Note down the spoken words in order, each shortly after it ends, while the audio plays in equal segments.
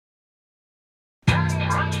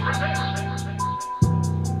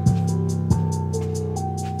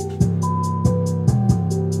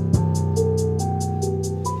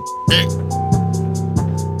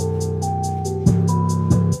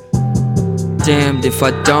Damned if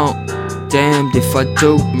I don't, damned if I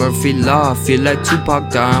do. Murphy Law, feel like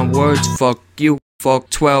Tupac dying words. Fuck you, fuck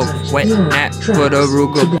 12. Wet nap, put a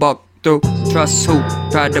Ruger buck through. Trust who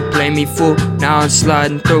tried to play me fool. Now I'm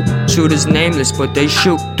sliding through. Shooters nameless, but they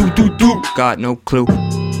shoot. Do. Got no clue.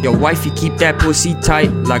 Your wifey keep that pussy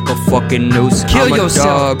tight like a fucking noose. Kill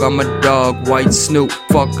yourself. I'm a dog, white Snoop.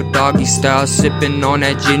 Fuck a doggy style, sipping on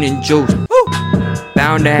that gin and juice.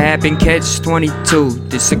 Bound to happen, catch 22.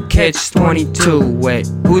 This a catch 22. Wait,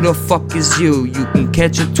 who the fuck is you? You can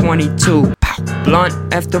catch a 22. Blunt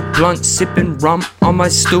after blunt, sipping rum on my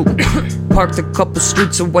stoop. Parked a couple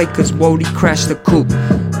streets away cause Wody crashed the coupe.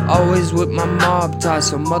 Always with my mob ties,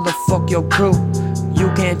 so motherfuck your crew.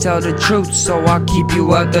 You can't tell the truth, so I'll keep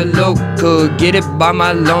you out the loop. Could get it by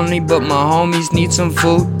my lonely, but my homies need some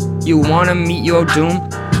food. You wanna meet your doom?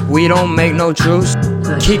 We don't make no truce.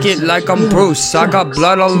 Kick it like I'm Bruce. I got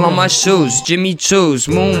blood all on my shoes. Jimmy Choo's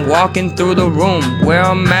moon walking through the room. Where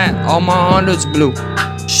I'm at, all my hundreds blue.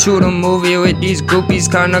 Shoot a movie with these groupies,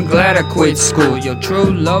 kinda glad I quit school. Your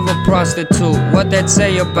true love a prostitute, what that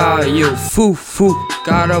say about you? Foo.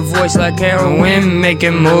 Got a voice like heroin,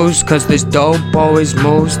 making moves, cause this dope always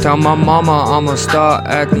moves. Tell my mama I'ma start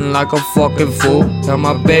acting like a fucking fool. Tell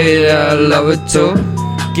my baby that I love her too.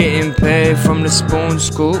 Getting paid from the spoon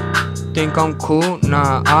scoop. Think I'm cool?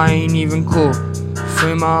 Nah, I ain't even cool.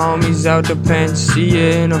 Free my homies out the pen, see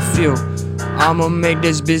you in a few. I'ma make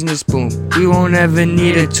this business boom, we won't ever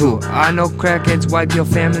need it to. I know crackheads wipe your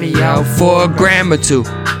family out for a gram or two.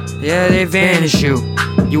 Yeah, they vanish you.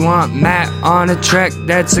 You want Matt on a track,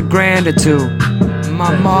 that's a grand or two.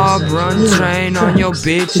 My mob run train on your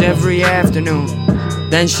bitch every afternoon.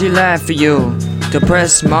 Then she laugh at you.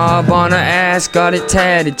 Depressed mob on her ass, got it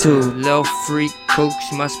tatted too. Little freak cook,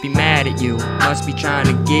 she must be mad at you. Must be trying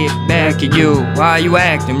to get back at you. Why you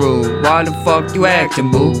acting rude? Why the fuck you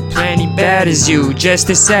acting boo? Plenty bad as you, just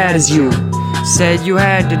as sad as you. Said you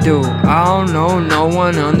had to do. I don't know no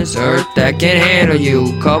one on this earth that can handle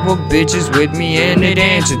you. Couple bitches with me and they'd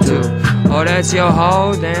answer to. Oh, that's your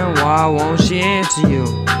hoe? Then why won't she answer you?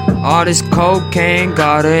 All this cocaine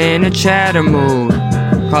got her in a chatter mood.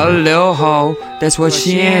 Call a little hoe, that's what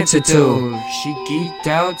she answered to. She geeked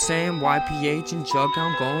out saying YPH and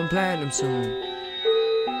JuggHead going platinum soon.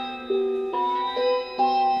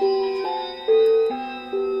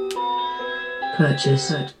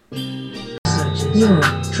 Purchase your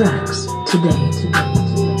tracks today.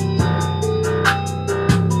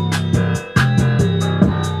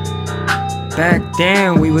 Back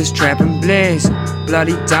then we was trapping bliss.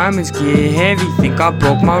 Bloody diamonds get heavy, think I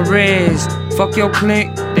broke my wrist. Fuck your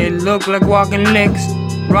clique, they look like walking licks.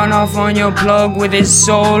 Run off on your plug with his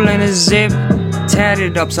soul in a zip.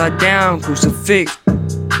 Tatted upside down, crucifix.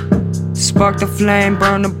 Spark the flame,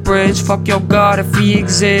 burn the bridge. Fuck your God if he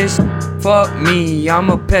exists. Fuck me, I'm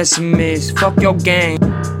a pessimist. Fuck your gang,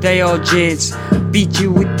 they all jits. Beat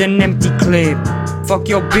you with an empty clip. Fuck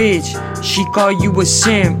your bitch, she call you a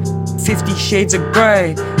simp. 50 shades of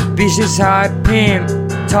grey, bitch is how I pimp.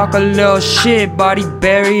 Talk a little shit, body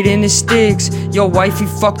buried in the sticks. Your wifey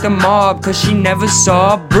fucked the mob cause she never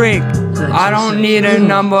saw a brick. I don't need her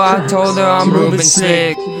number, I told her I'm Ruben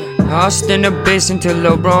Slick. Lost in the abyss until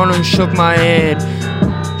Lil Bronin shook my head.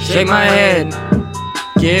 Shake my head.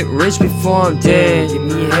 Get rich before I'm dead. Give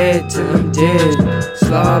me head till I'm dead.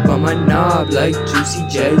 Slob on my knob like Juicy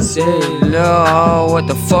J said. Lil' ho, what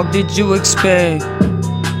the fuck did you expect?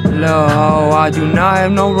 Lil' ho, I do not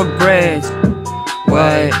have no regrets.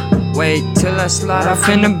 Wait till I slide off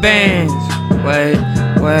in the bands.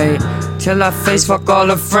 Wait till I face fuck all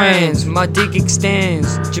her friends. My dick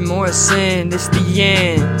extends. Jim Morrison, this the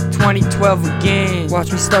end. 2012 again.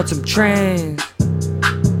 Watch me start some trends.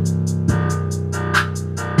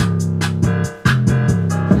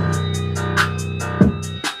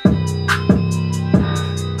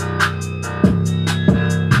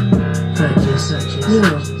 Purchase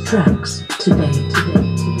your tracks today.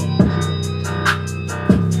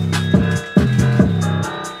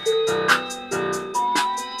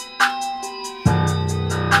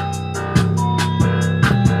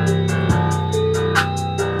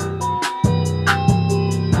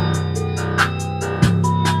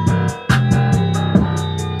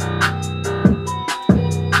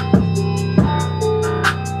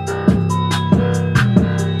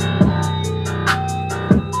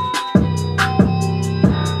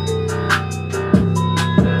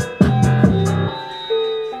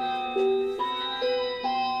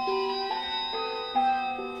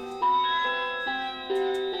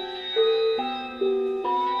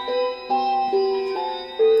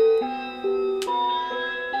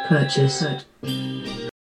 Purchase it.